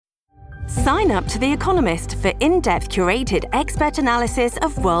Sign up to The Economist for in-depth curated expert analysis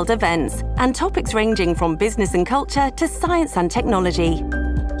of world events and topics ranging from business and culture to science and technology.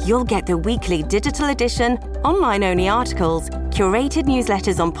 You'll get the weekly digital edition, online-only articles, curated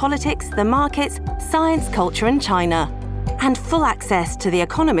newsletters on politics, the markets, science, culture and China, and full access to The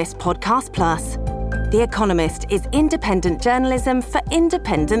Economist Podcast Plus. The Economist is independent journalism for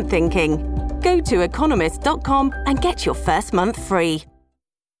independent thinking. Go to economist.com and get your first month free.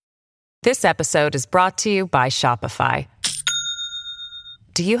 This episode is brought to you by Shopify.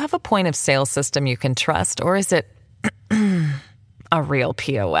 Do you have a point of sale system you can trust, or is it a real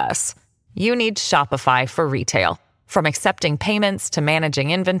POS? You need Shopify for retail. From accepting payments to managing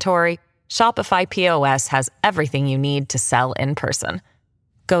inventory, Shopify POS has everything you need to sell in person.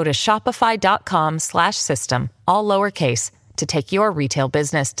 Go to shopify.com/system, all lowercase, to take your retail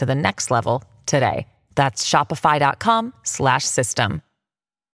business to the next level today. That's shopify.com/system.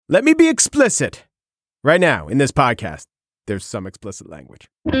 Let me be explicit. Right now, in this podcast, there's some explicit language.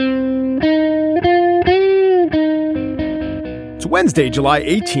 It's Wednesday, July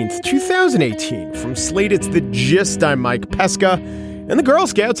 18th, 2018. From Slate, it's The Gist. I'm Mike Pesca. And the Girl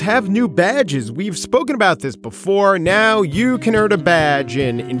Scouts have new badges. We've spoken about this before. Now you can earn a badge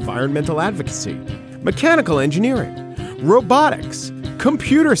in environmental advocacy, mechanical engineering, robotics,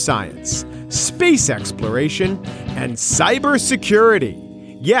 computer science, space exploration, and cybersecurity.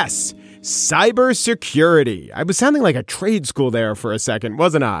 Yes, cybersecurity. I was sounding like a trade school there for a second,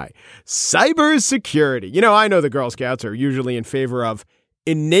 wasn't I? Cybersecurity. You know, I know the Girl Scouts are usually in favor of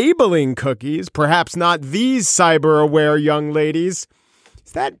enabling cookies, perhaps not these cyber-aware young ladies.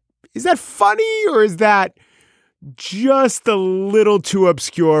 Is that funny, or is that just a little too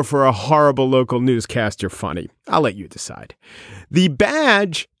obscure for a horrible local newscaster funny? I'll let you decide. The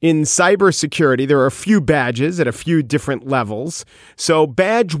badge in cybersecurity, there are a few badges at a few different levels. So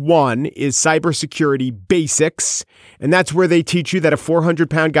badge 1 is cybersecurity basics, and that's where they teach you that a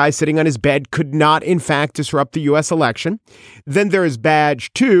 400-pound guy sitting on his bed could not, in fact, disrupt the U.S. election. Then there is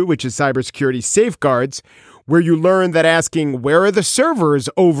badge 2, which is cybersecurity safeguards, where you learn that asking where are the servers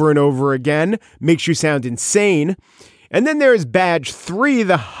over and over again makes you sound insane. And then there is badge 3,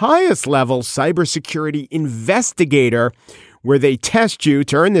 the highest level cybersecurity investigator, where they test you.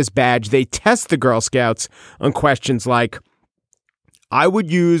 To earn this badge, they test the Girl Scouts on questions like, I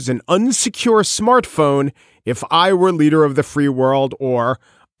would use an unsecure smartphone if I were leader of the free world, or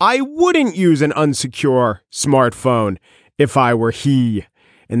I wouldn't use an unsecure smartphone if I were he.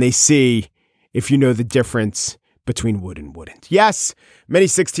 And they see if you know the difference between would and wouldn't. Yes, many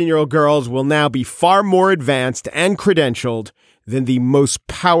 16-year-old girls will now be far more advanced and credentialed than the most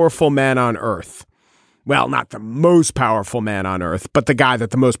powerful man on earth. Well, not the most powerful man on earth, but the guy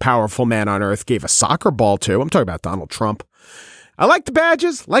that the most powerful man on earth gave a soccer ball to. I'm talking about Donald Trump. I like the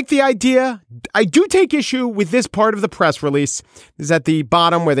badges, like the idea. I do take issue with this part of the press release. This is at the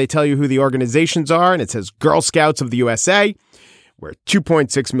bottom where they tell you who the organizations are, and it says Girl Scouts of the USA. We're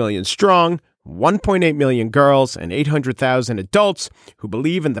 2.6 million strong, 1.8 million girls, and 800,000 adults who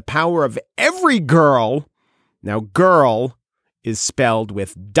believe in the power of every girl. Now, girl is spelled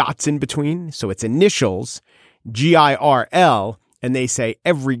with dots in between, so it's initials, GIRL, and they say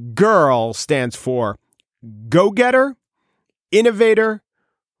every girl stands for go-getter, innovator,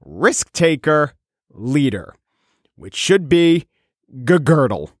 risk-taker, leader, which should be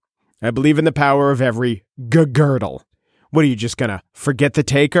g-girdle. I believe in the power of every g-girdle. What, are you just going to forget the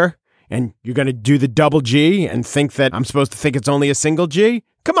taker? And you're going to do the double G and think that I'm supposed to think it's only a single G?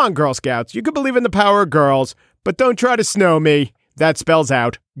 Come on, Girl Scouts. You can believe in the power of girls, but don't try to snow me. That spells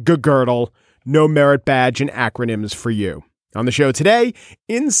out g-girdle. No merit badge and acronyms for you. On the show today,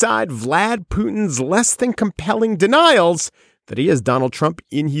 inside Vlad Putin's less than compelling denials that he has Donald Trump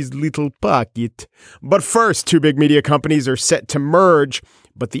in his little pocket. But first, two big media companies are set to merge,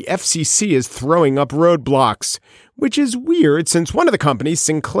 but the FCC is throwing up roadblocks, which is weird since one of the companies,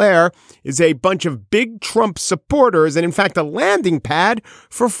 Sinclair, is a bunch of big Trump supporters and, in fact, a landing pad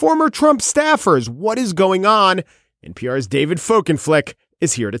for former Trump staffers. What is going on? NPR's David Folkenflik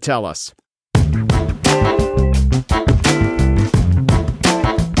is here to tell us.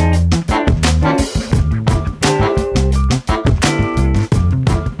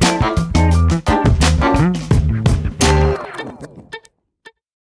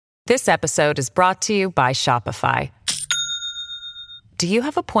 This episode is brought to you by Shopify. Do you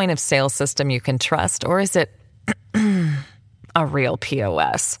have a point of sale system you can trust, or is it a real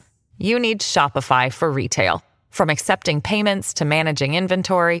POS? You need Shopify for retail. From accepting payments to managing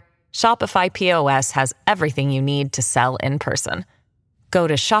inventory, Shopify POS has everything you need to sell in person. Go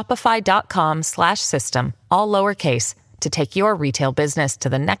to shopify.com/system, all lowercase, to take your retail business to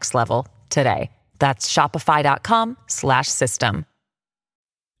the next level today. That's shopify.com/system.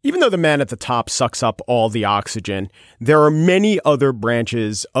 Even though the man at the top sucks up all the oxygen, there are many other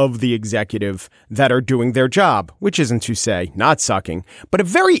branches of the executive that are doing their job, which isn't to say not sucking. But a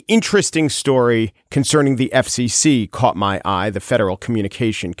very interesting story concerning the FCC caught my eye, the Federal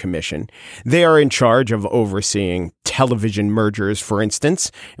Communication Commission. They are in charge of overseeing television mergers, for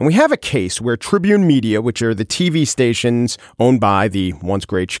instance. And we have a case where Tribune Media, which are the TV stations owned by the once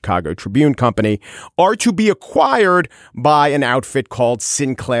great Chicago Tribune Company, are to be acquired by an outfit called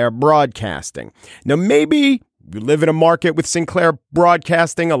Sinclair Broadcasting. Now, maybe you live in a market with Sinclair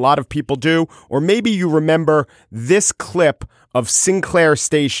Broadcasting. A lot of people do. Or maybe you remember this clip of Sinclair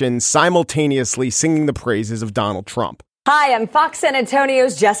stations simultaneously singing the praises of Donald Trump. Hi, I'm Fox San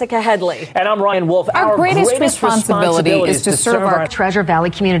Antonio's Jessica Headley. And I'm Ryan Wolf. Our greatest responsibility is to serve our Treasure Valley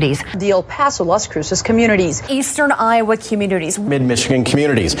communities, the El Paso, Las Cruces communities, Eastern Iowa communities, Mid-Michigan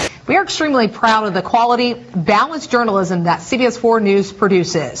communities. We are extremely proud of the quality, balanced journalism that CBS 4 News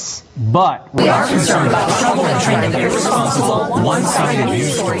produces. But we are concerned about trouble and trending irresponsible, one-sided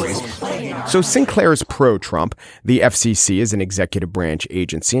news stories. So Sinclair is pro-Trump. The FCC is an executive branch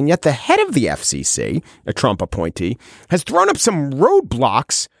agency, and yet the head of the FCC, a Trump appointee, has thrown up some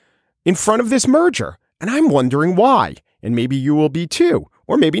roadblocks in front of this merger. And I'm wondering why. And maybe you will be too,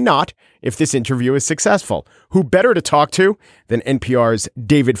 or maybe not, if this interview is successful. Who better to talk to than NPR's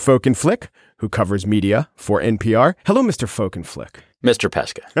David Folkenflik, who covers media for NPR. Hello, Mr. Folkenflik. Mr.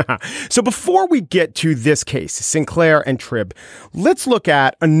 Pesca. So before we get to this case, Sinclair and Trib, let's look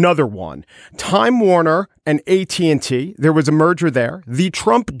at another one. Time Warner and AT&T. There was a merger there. The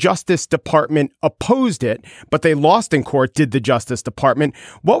Trump Justice Department opposed it, but they lost in court, did the Justice Department.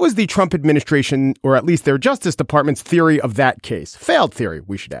 What was the Trump administration, or at least their Justice Department's theory of that case? Failed theory,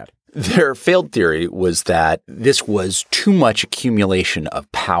 we should add. Their failed theory was that this was too much accumulation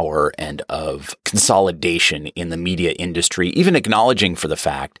of power and of consolidation in the media industry, even acknowledging for the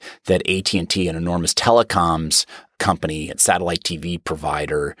fact that AT&T, an enormous telecoms company and satellite TV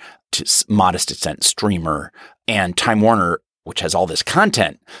provider, to modest extent streamer, and Time Warner, which has all this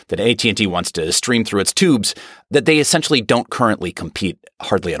content that AT&T wants to stream through its tubes, that they essentially don't currently compete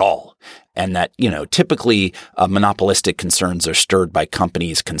hardly at all. And that, typically monopolistic concerns are stirred by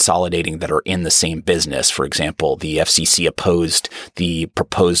companies consolidating that are in the same business. For example, the FCC opposed the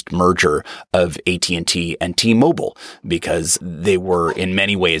proposed merger of AT&T and T-Mobile because they were in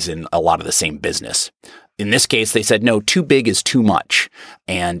many ways in a lot of the same business. In this case, they said, no, too big is too much.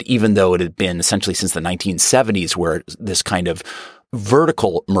 And even though it had been essentially since the 1970s where this kind of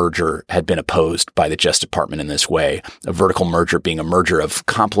vertical merger had been opposed by the Justice Department in this way, a vertical merger being a merger of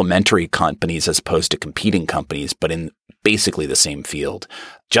complementary companies as opposed to competing companies, but in basically the same field.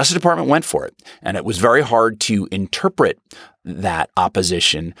 Justice Department went for it. And it was very hard to interpret that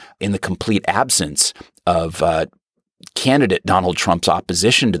opposition in the complete absence of candidate Donald Trump's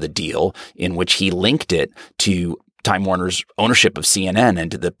opposition to the deal, in which he linked it to Time Warner's ownership of CNN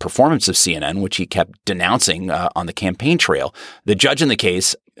and to the performance of CNN, which he kept denouncing on the campaign trail. The judge in the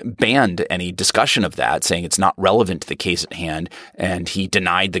case banned any discussion of that, saying it's not relevant to the case at hand, and he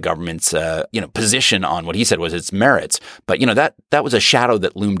denied the government's position on what he said was its merits. But that was a shadow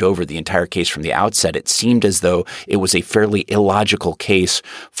that loomed over the entire case from the outset. It seemed as though it was a fairly illogical case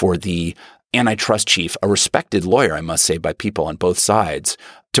for the antitrust chief, a respected lawyer, I must say, by people on both sides,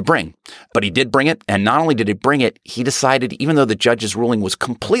 to bring. But he did bring it. And not only did he bring it, he decided, even though the judge's ruling was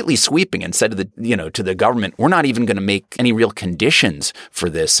completely sweeping, and said to the government, we're not even going to make any real conditions for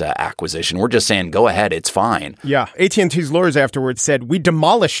this acquisition. We're just saying, go ahead. It's fine. Yeah. AT&T's lawyers afterwards said, we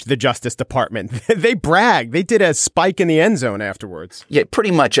demolished the Justice Department. They bragged. They did a spike in the end zone afterwards. Yeah,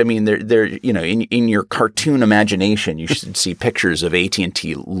 pretty much. I mean, they're in your cartoon imagination, you should see pictures of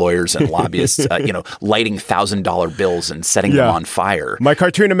AT&T lawyers and lobbyists, lighting $1,000 bills and setting them on fire. My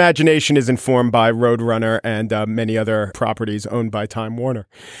cartoon imagination is informed by Roadrunner and many other properties owned by Time Warner.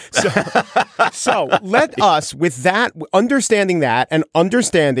 So let us, with that, understanding that and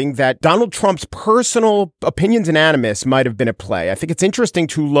understanding that Donald Trump's personal opinions and animus might have been at play, I think it's interesting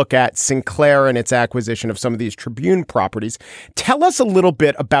to look at Sinclair and its acquisition of some of these Tribune properties. Tell us a little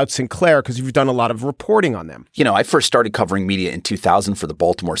bit about Sinclair, because you've done a lot of reporting on them. I first started covering media in 2000 for the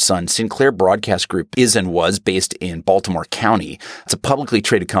Baltimore Sun. Sinclair Broadcast Group is and was based in Baltimore County. It's a publicly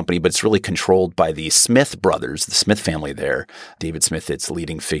traded company, but it's really controlled by the Smith brothers, the Smith family there. David Smith, its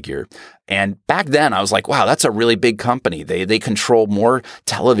leading figure. And back then I was like, wow, that's a really big company. They control more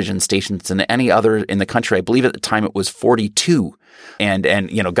television stations than any other in the country. I believe at the time it was 42 and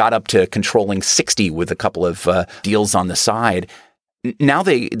got up to controlling 60 with a couple of deals on the side. Now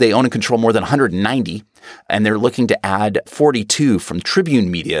they own and control more than 190. And they're looking to add 42 from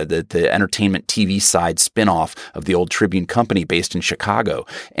Tribune Media, the entertainment TV side spinoff of the old Tribune company based in Chicago.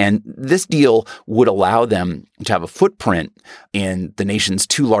 And this deal would allow them to have a footprint in the nation's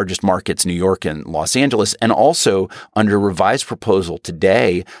two largest markets, New York and Los Angeles. And also, under a revised proposal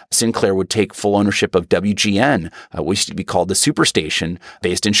today, Sinclair would take full ownership of WGN, which used to be called the Superstation,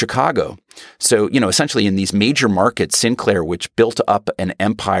 based in Chicago. So, essentially in these major markets, Sinclair, which built up an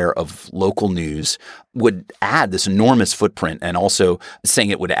empire of local news, would add this enormous footprint, and also saying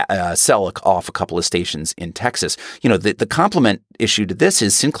it would sell off a couple of stations in Texas. The complement issue to this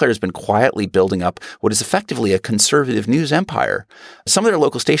is Sinclair has been quietly building up what is effectively a conservative news empire. Some of their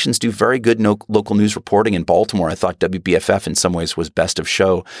local stations do very good local news reporting. In Baltimore, I thought WBFF in some ways was best of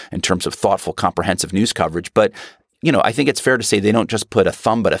show in terms of thoughtful, comprehensive news coverage. But I think it's fair to say they don't just put a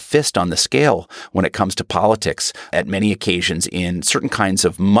thumb but a fist on the scale when it comes to politics at many occasions in certain kinds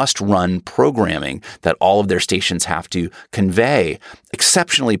of must-run programming that all of their stations have to convey.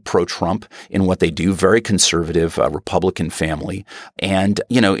 Exceptionally pro-Trump in what they do, very conservative Republican family. And,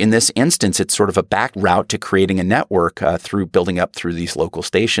 in this instance, it's sort of a back route to creating a network through building up through these local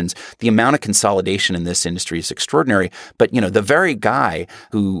stations. The amount of consolidation in this industry is extraordinary. But, the very guy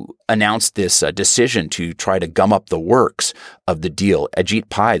who announced this decision to try to gum up the works of the deal, Ajit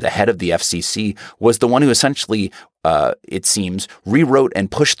Pai, the head of the FCC, was the one who essentially it seems, rewrote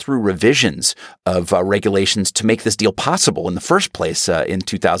and pushed through revisions of regulations to make this deal possible in the first place in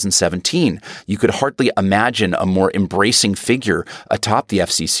 2017. You could hardly imagine a more embracing figure atop the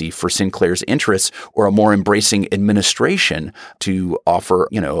FCC for Sinclair's interests, or a more embracing administration to offer,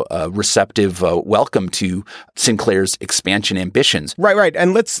 a receptive welcome to Sinclair's expansion ambitions. Right.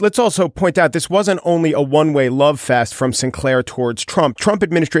 And let's also point out this wasn't only a one-way love fest from Sinclair towards Trump. Trump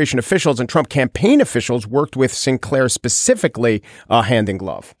administration officials and Trump campaign officials worked with Sinclair specifically hand in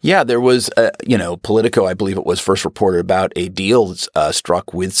glove. Yeah, there was, Politico, I believe it was, first reported about a deal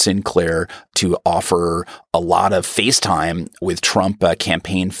struck with Sinclair to offer a lot of FaceTime with Trump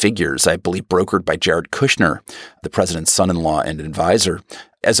campaign figures, I believe brokered by Jared Kushner, the president's son-in-law and advisor,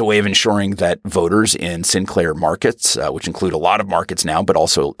 as a way of ensuring that voters in Sinclair markets, which include a lot of markets now, but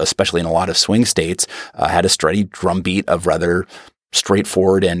also especially in a lot of swing states, had a steady drumbeat of rather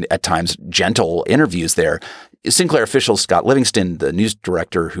straightforward and at times gentle interviews there. Sinclair official Scott Livingston, the news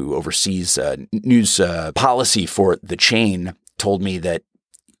director who oversees news policy for the chain, told me that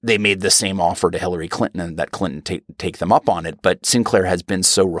they made the same offer to Hillary Clinton and that Clinton take them up on it. But Sinclair has been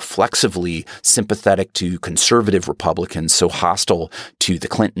so reflexively sympathetic to conservative Republicans, so hostile to the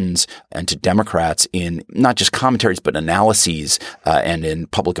Clintons and to Democrats in not just commentaries, but analyses and in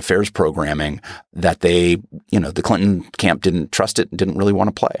public affairs programming that the Clinton camp didn't trust it and didn't really want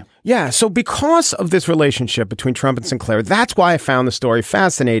to play. Yeah. So because of this relationship between Trump and Sinclair, that's why I found the story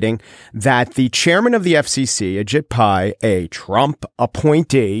fascinating that the chairman of the FCC, Ajit Pai, a Trump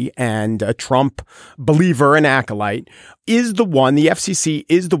appointee and a Trump believer and acolyte, is the one, the FCC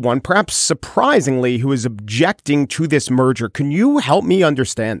is the one, perhaps surprisingly, who is objecting to this merger. Can you help me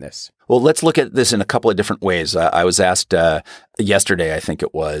understand this? Well, let's look at this in a couple of different ways. I was asked yesterday, I think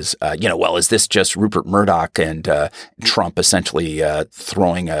it was, is this just Rupert Murdoch and Trump essentially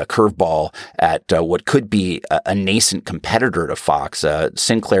throwing a curveball at what could be a nascent competitor to Fox?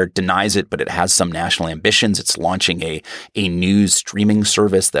 Sinclair denies it, but it has some national ambitions. It's launching a news streaming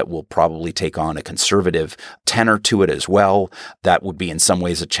service that will probably take on a conservative tenor to it as well. That would be in some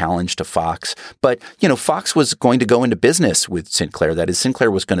ways a challenge to Fox. But, Fox was going to go into business with Sinclair. That is,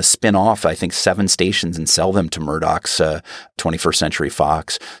 Sinclair was going to spin off, I think, 7 stations and sell them to Murdoch's 21st Century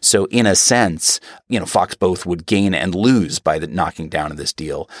Fox. So in a sense, Fox both would gain and lose by the knocking down of this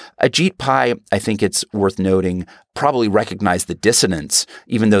deal. Ajit Pai, I think it's worth noting, probably recognized the dissonance,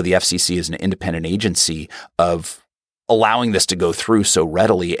 even though the FCC is an independent agency, of allowing this to go through so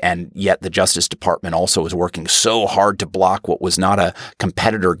readily, and yet the Justice Department also is working so hard to block what was not a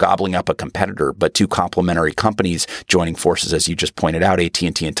competitor gobbling up a competitor, but two complementary companies joining forces, as you just pointed out,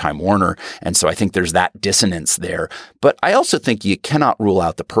 AT&T and Time Warner. And so I think there's that dissonance there. But I also think you cannot rule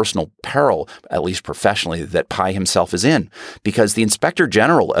out the personal peril, at least professionally, that Pai himself is in, because the Inspector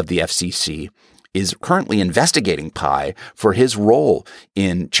General of the FCC is currently investigating Pai for his role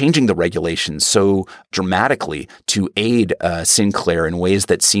in changing the regulations so dramatically to aid Sinclair in ways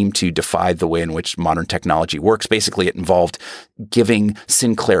that seem to defy the way in which modern technology works. Basically, it involved giving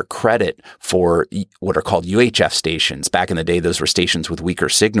Sinclair credit for what are called UHF stations. Back in the day, those were stations with weaker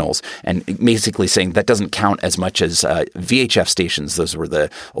signals, and basically saying that doesn't count as much as VHF stations. Those were the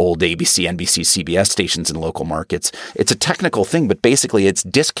old ABC, NBC, CBS stations in local markets. It's a technical thing, but basically it's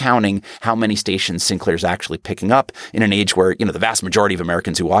discounting how many stations stations Sinclair's actually picking up in an age where, the vast majority of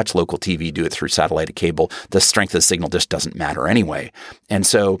Americans who watch local TV do it through satellite or cable. The strength of the signal just doesn't matter anyway. And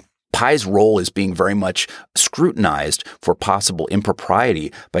so Pai's role is being very much scrutinized for possible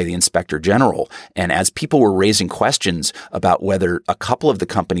impropriety by the Inspector General. And as people were raising questions about whether a couple of the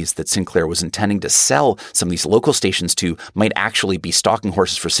companies that Sinclair was intending to sell some of these local stations to might actually be stalking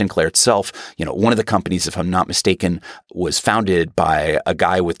horses for Sinclair itself, one of the companies, if I'm not mistaken, was founded by a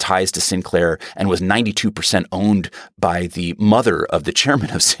guy with ties to Sinclair and was 92% owned by the mother of the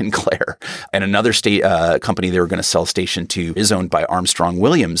chairman of Sinclair. And another company they were going to sell a station to is owned by Armstrong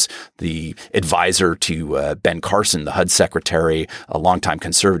Williams, the advisor to Ben Carson, the HUD secretary, a longtime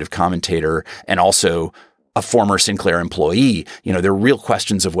conservative commentator, and also a former Sinclair employee. There are real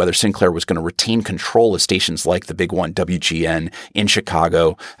questions of whether Sinclair was going to retain control of stations like the big one, WGN, in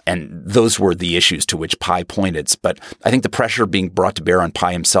Chicago. And those were the issues to which Pai pointed. But I think the pressure being brought to bear on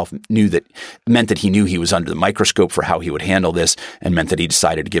Pai himself meant that he knew he was under the microscope for how he would handle this, and meant that he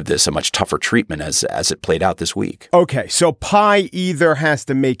decided to give this a much tougher treatment as it played out this week. Okay, so Pai either has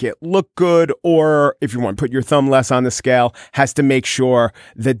to make it look good, or if you want to put your thumb less on the scale, has to make sure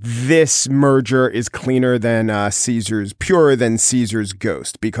that this merger is cleaner than purer than Caesar's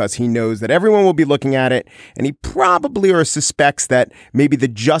ghost, because he knows that everyone will be looking at it, and he probably or suspects that maybe the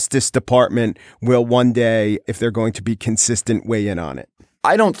Justice Department will one day, if they're going to be consistent, weigh in on it.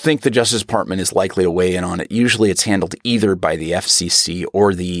 I don't think the Justice Department is likely to weigh in on it. Usually it's handled either by the FCC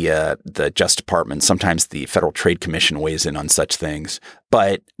or the Justice Department. Sometimes the Federal Trade Commission weighs in on such things.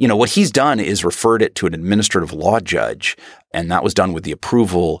 But, what he's done is referred it to an administrative law judge, and that was done with the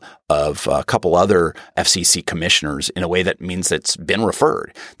approval of a couple other FCC commissioners in a way that means it's been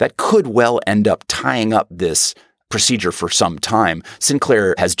referred. That could well end up tying up this procedure for some time.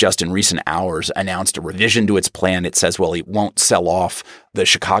 Sinclair has just in recent hours announced a revision to its plan. It says, well, it won't sell off the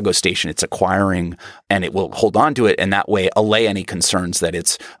Chicago station it's acquiring, and it will hold on to it, and that way allay any concerns that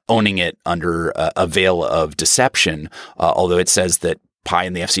it's owning it under a veil of deception, although it says that Pai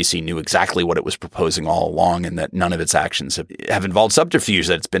and the FCC knew exactly what it was proposing all along, and that none of its actions have involved subterfuge,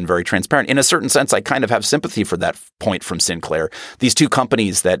 that it's been very transparent. In a certain sense, I kind of have sympathy for that point from Sinclair. These two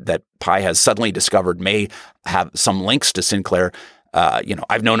companies that Pai has suddenly discovered may have some links to Sinclair.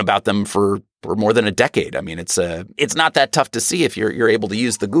 I've known about them for more than a decade. I mean, it's not that tough to see if you're able to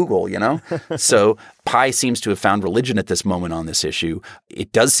use the Google, So Pai seems to have found religion at this moment on this issue.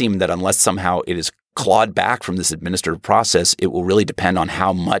 It does seem that unless somehow it is clawed back from this administrative process, it will really depend on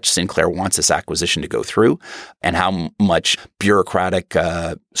how much Sinclair wants this acquisition to go through and how much bureaucratic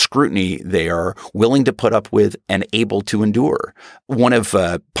scrutiny they are willing to put up with and able to endure. One of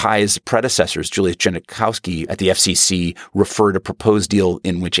Pai's predecessors, Julius Genachowski at the FCC, referred a proposed deal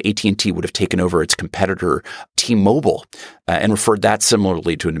in which AT&T would have taken over its competitor T-Mobile and referred that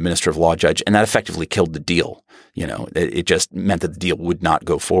similarly to an administrative law judge, and that effectively killed the deal. It just meant that the deal would not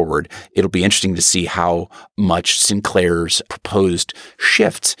go forward. It'll be interesting to see how much Sinclair's proposed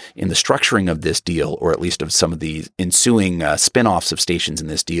shifts in the structuring of this deal, or at least of some of the ensuing spin-offs of stations in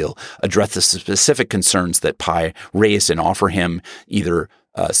this deal, address the specific concerns that Pai raised and offer him either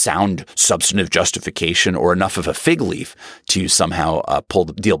sound substantive justification or enough of a fig leaf to somehow pull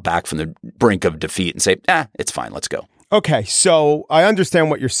the deal back from the brink of defeat and say, it's fine, let's go. Okay, so I understand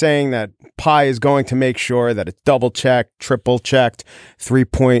what you're saying, that Pai is going to make sure that it's double-checked, triple-checked,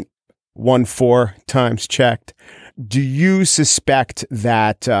 3.14 times checked. Do you suspect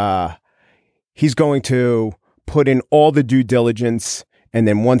that he's going to put in all the due diligence, and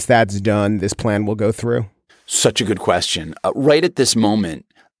then once that's done, this plan will go through? Such a good question. Right at this moment,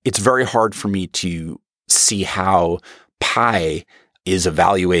 it's very hard for me to see how Pai is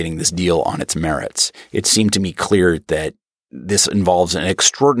evaluating this deal on its merits. It seemed to me clear that this involves an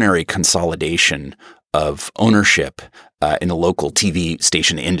extraordinary consolidation of ownership in the local TV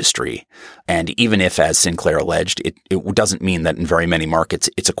station industry. And even if, as Sinclair alleged, it doesn't mean that in very many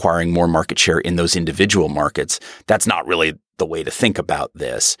markets it's acquiring more market share in those individual markets, that's not really the way to think about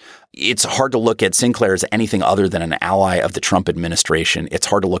this. It's hard to look at Sinclair as anything other than an ally of the Trump administration. It's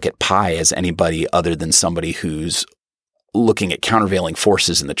hard to look at Pai as anybody other than somebody who's looking at countervailing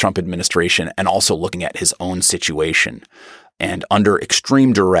forces in the Trump administration and also looking at his own situation. And under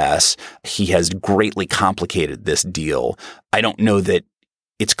extreme duress, he has greatly complicated this deal. I don't know that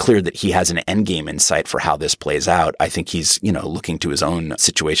it's clear that he has an endgame in sight for how this plays out. I think he's, looking to his own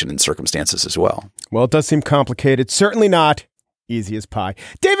situation and circumstances as well. Well, it does seem complicated. Certainly not easy as pie.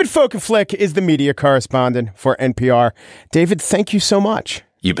 David Folkenflik is the media correspondent for NPR. David, thank you so much.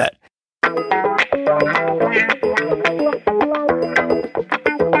 You bet.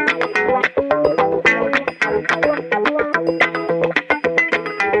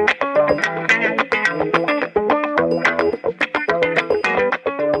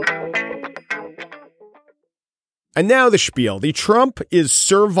 And now the spiel. The Trump is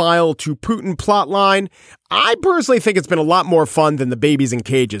servile to Putin plotline. I personally think it's been a lot more fun than the babies in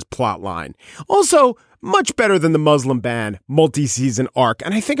cages plotline. Also, much better than the Muslim ban multi-season arc,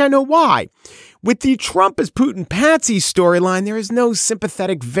 and I think I know why. With the Trump as Putin patsy storyline, there is no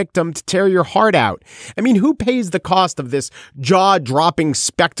sympathetic victim to tear your heart out. I mean, who pays the cost of this jaw-dropping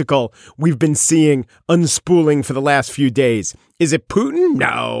spectacle we've been seeing unspooling for the last few days? Is it Putin?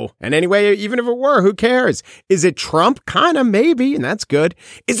 No. And anyway, even if it were, who cares? Is it Trump? Kinda, maybe, and that's good.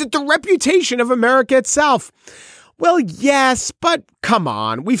 Is it the reputation of America itself? Well, yes, but come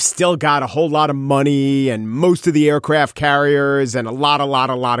on. We've still got a whole lot of money and most of the aircraft carriers and a lot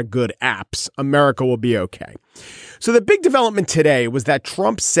of good apps. America will be okay. So the big development today was that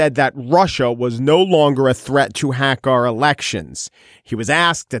Trump said that Russia was no longer a threat to hack our elections. He was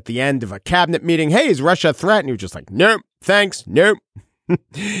asked at the end of a cabinet meeting, hey, is Russia a threat? And he was just like, nope, thanks, nope.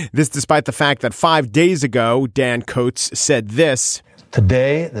 This despite the fact that 5 days ago, Dan Coates said this.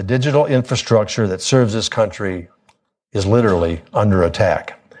 Today, the digital infrastructure that serves this country is literally under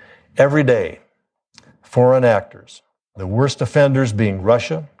attack. Every day, foreign actors, the worst offenders being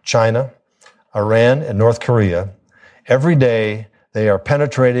Russia, China, Iran, and North Korea, every day they are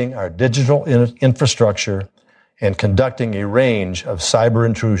penetrating our digital infrastructure and conducting a range of cyber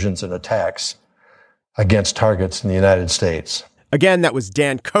intrusions and attacks against targets in the United States. Again, that was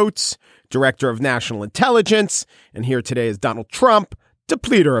Dan Coates, Director of National Intelligence, and here today is Donald Trump,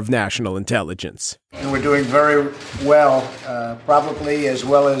 depleter of national intelligence. And we're doing very well, probably as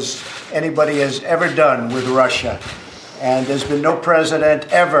well as anybody has ever done with Russia. And there's been no president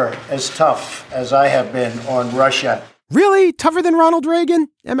ever as tough as I have been on Russia. Really? Tougher than Ronald Reagan?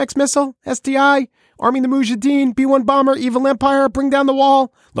 MX missile? SDI? Arming the Mujahideen? B-1 bomber? Evil empire? Bring down the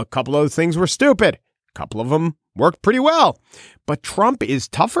wall? Look, a couple of those things were stupid. A couple of them worked pretty well. But Trump is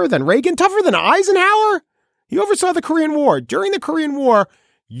tougher than Reagan? Tougher than Eisenhower? He oversaw the Korean War. During the Korean War,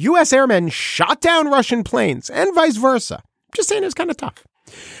 U.S. airmen shot down Russian planes and vice versa. Just saying it was kind of tough.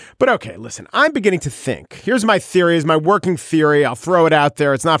 But okay, listen, I'm beginning to think. Here's my theory, is my working theory. I'll throw it out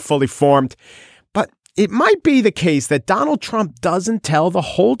there. It's not fully formed. But it might be the case that Donald Trump doesn't tell the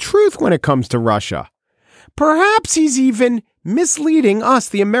whole truth when it comes to Russia. Perhaps he's even misleading us,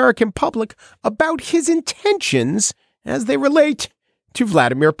 the American public, about his intentions as they relate to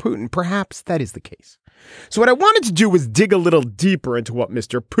Vladimir Putin. Perhaps that is the case. So what I wanted to do was dig a little deeper into what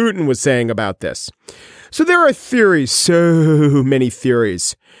Mr. Putin was saying about this. So there are theories, so many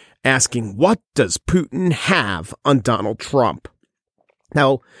theories, asking what does Putin have on Donald Trump?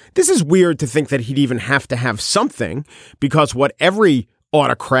 Now, this is weird to think that he'd even have to have something, because what every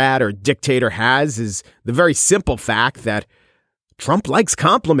autocrat or dictator has is the very simple fact that Trump likes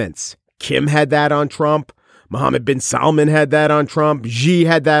compliments. Kim had that on Trump. Mohammed bin Salman had that on Trump. Xi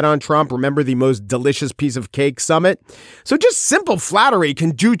had that on Trump. Remember the most delicious piece of cake summit? So just simple flattery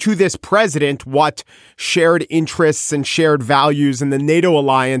can do to this president what shared interests and shared values in the NATO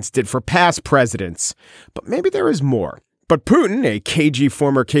alliance did for past presidents. But maybe there is more. But Putin, a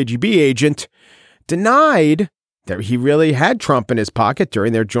former KGB agent, denied that he really had Trump in his pocket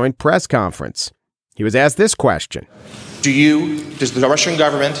during their joint press conference. He was asked this question. Does the Russian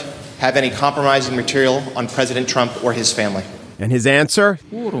government have any compromising material on President Trump or his family? And his answer?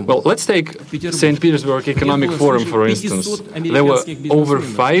 Well, let's take St. Petersburg Economic Forum, for instance. There were over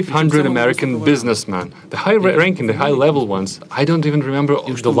 500 American businessmen, the high-ranking, the high-level ones. I don't even remember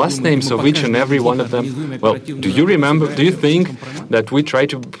the last names of each and every one of them. Well, do you think that we try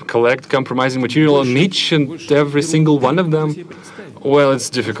to collect compromising material on each and every single one of them? Well,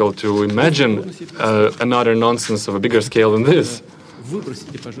 it's difficult to imagine another nonsense of a bigger scale than this.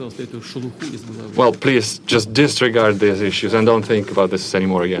 Well, please just disregard these issues and don't think about this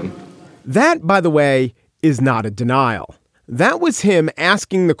anymore again. That, by the way, is not a denial. That was him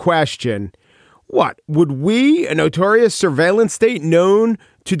asking the question, what, would we, a notorious surveillance state known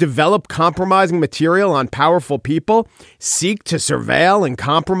to develop compromising material on powerful people, seek to surveil and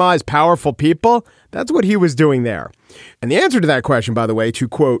compromise powerful people? That's what he was doing there. And the answer to that question, by the way, to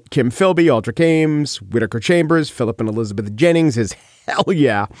quote Kim Philby, Aldrich Ames, Whittaker Chambers, Philip and Elizabeth Jennings, is hell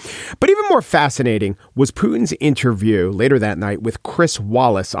yeah. But even more fascinating was Putin's interview later that night with Chris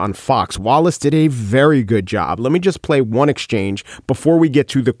Wallace on Fox. Wallace did a very good job. Let me just play one exchange before we get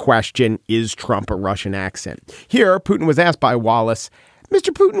to the question, is Trump a Russian accent? Here, Putin was asked by Wallace, Mr.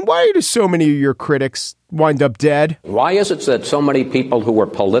 Putin, why do so many of your critics wind up dead? Why is it that so many people who were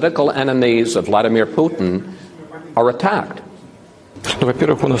political enemies of Vladimir Putin are attacked? Well,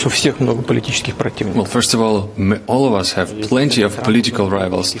 first of all of us have plenty of political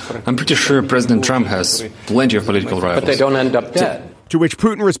rivals. I'm pretty sure President Trump has plenty of political rivals. But they don't end up dead. To which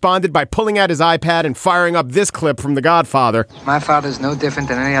Putin responded by pulling out his iPad and firing up this clip from The Godfather. My father's no different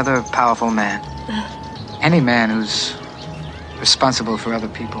than any other powerful man. Any man who's responsible for other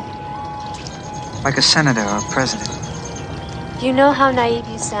people. Like a senator or a president. You know how naive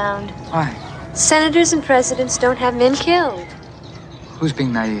you sound. Why? Senators and presidents don't have men killed. Who's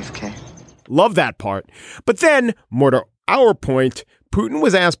being naive, Kay? Love that part. But then, more to our point, Putin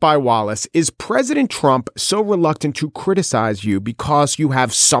was asked by Wallace, is President Trump so reluctant to criticize you because you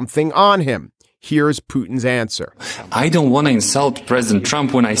have something on him? Here's Putin's answer. I don't want to insult President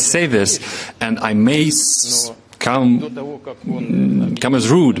Trump when I say this, and I may come as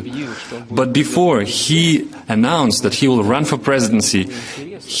rude. But before he announced that he will run for presidency,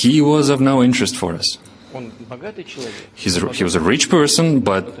 he was of no interest for us. He was a rich person,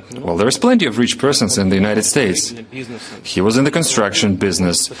 but, well, there's plenty of rich persons in the United States. He was in the construction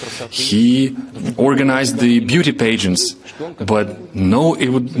business. He organized the beauty pageants. But no, it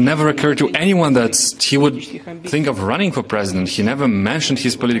would never occur to anyone that he would think of running for president. He never mentioned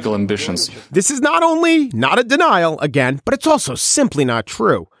his political ambitions. This is not only not a denial, again, but it's also simply not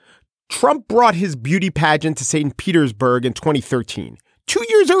true. Trump brought his beauty pageant to St. Petersburg in 2013. 2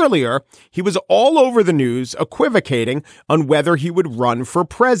 years earlier, he was all over the news equivocating on whether he would run for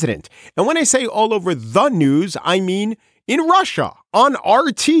president. And when I say all over the news, I mean in Russia, on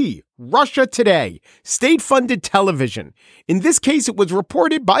RT, Russia Today, state-funded television. In this case, it was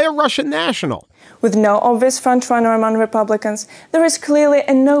reported by a Russian national. With no obvious frontrunner among Republicans, there is clearly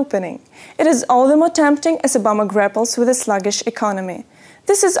an opening. It is all the more tempting as Obama grapples with a sluggish economy.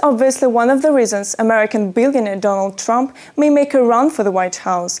 This is obviously one of the reasons American billionaire Donald Trump may make a run for the White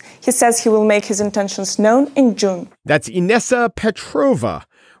House. He says he will make his intentions known in June. That's Inessa Petrova,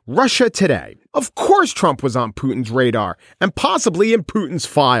 Russia Today. Of course Trump was on Putin's radar and possibly in Putin's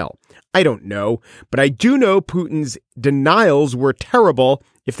file. I don't know, but I do know Putin's denials were terrible,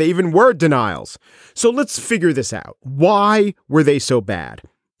 if they even were denials. So let's figure this out. Why were they so bad?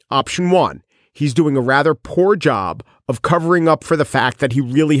 Option 1. He's doing a rather poor job of covering up for the fact that he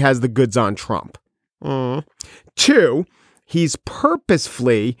really has the goods on Trump. 2, he's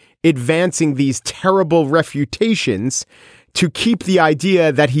purposefully advancing these terrible refutations to keep the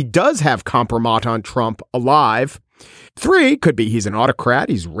idea that he does have compromise on Trump alive. 3, could be he's an autocrat,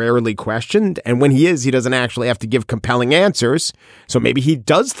 he's rarely questioned, and when he is, he doesn't actually have to give compelling answers, so maybe he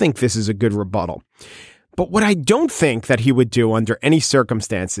does think this is a good rebuttal. But what I don't think that he would do under any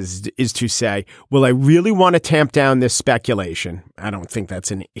circumstances is to say, well, I really want to tamp down this speculation. I don't think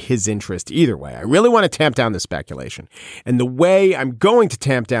that's in his interest either way. I really want to tamp down the speculation. And the way I'm going to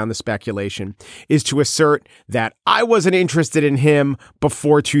tamp down the speculation is to assert that I wasn't interested in him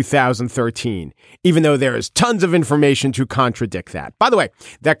before 2013, even though there is tons of information to contradict that. By the way,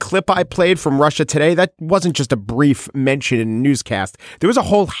 that clip I played from Russia Today, that wasn't just a brief mention in a newscast. There was a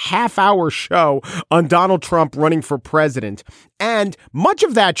whole half-hour show on Donald Trump running for president. And much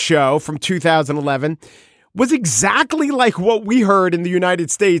of that show from 2011 was exactly like what we heard in the United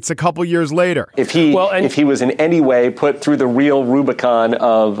States a couple years later. If he was in any way put through the real Rubicon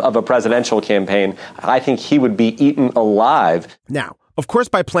of a presidential campaign, I think he would be eaten alive. Now, of course,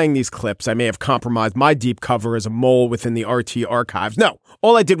 by playing these clips, I may have compromised my deep cover as a mole within the RT archives. No,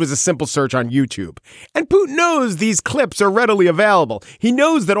 all I did was a simple search on YouTube. And Putin knows these clips are readily available. He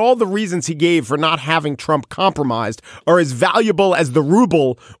knows that all the reasons he gave for not having Trump compromised are as valuable as the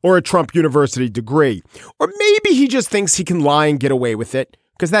ruble or a Trump University degree. Or maybe he just thinks he can lie and get away with it,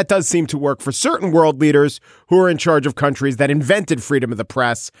 because that does seem to work for certain world leaders who are in charge of countries that invented freedom of the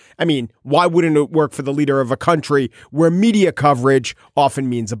press. I mean, why wouldn't it work for the leader of a country where media coverage often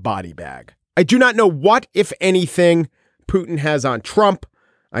means a body bag? I do not know what, if anything, Putin has on Trump.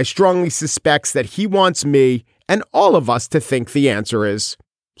 I strongly suspect that he wants me and all of us to think the answer is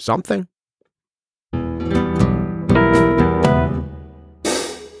something.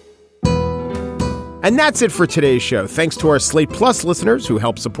 And that's it for today's show. Thanks to our Slate Plus listeners who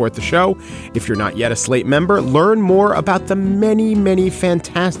help support the show. If you're not yet a Slate member, learn more about the many, many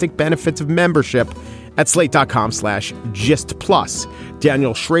fantastic benefits of membership at slate.com/gistplus.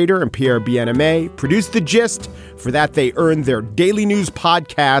 Daniel Schrader and Pierre Bien-Aimé produced The Gist. For that, they earned their daily news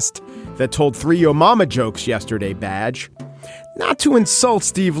podcast that told 3 Yo Mama jokes yesterday badge. Not to insult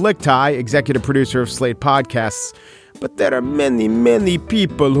Steve Lickteig, executive producer of Slate Podcasts, but there are many, many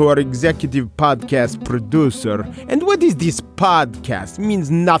people who are executive podcast producer. And what is this podcast? It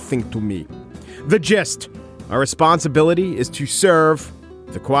means nothing to me. The Gist. Our responsibility is to serve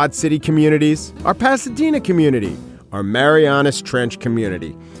the Quad City communities, our Pasadena community, our Marianas Trench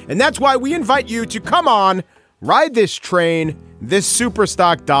community. And that's why we invite you to come on, ride this train, this super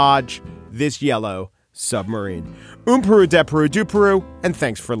stock Dodge, this yellow submarine. Peru, de Peru, du Peru, and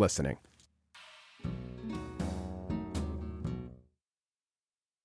thanks for listening.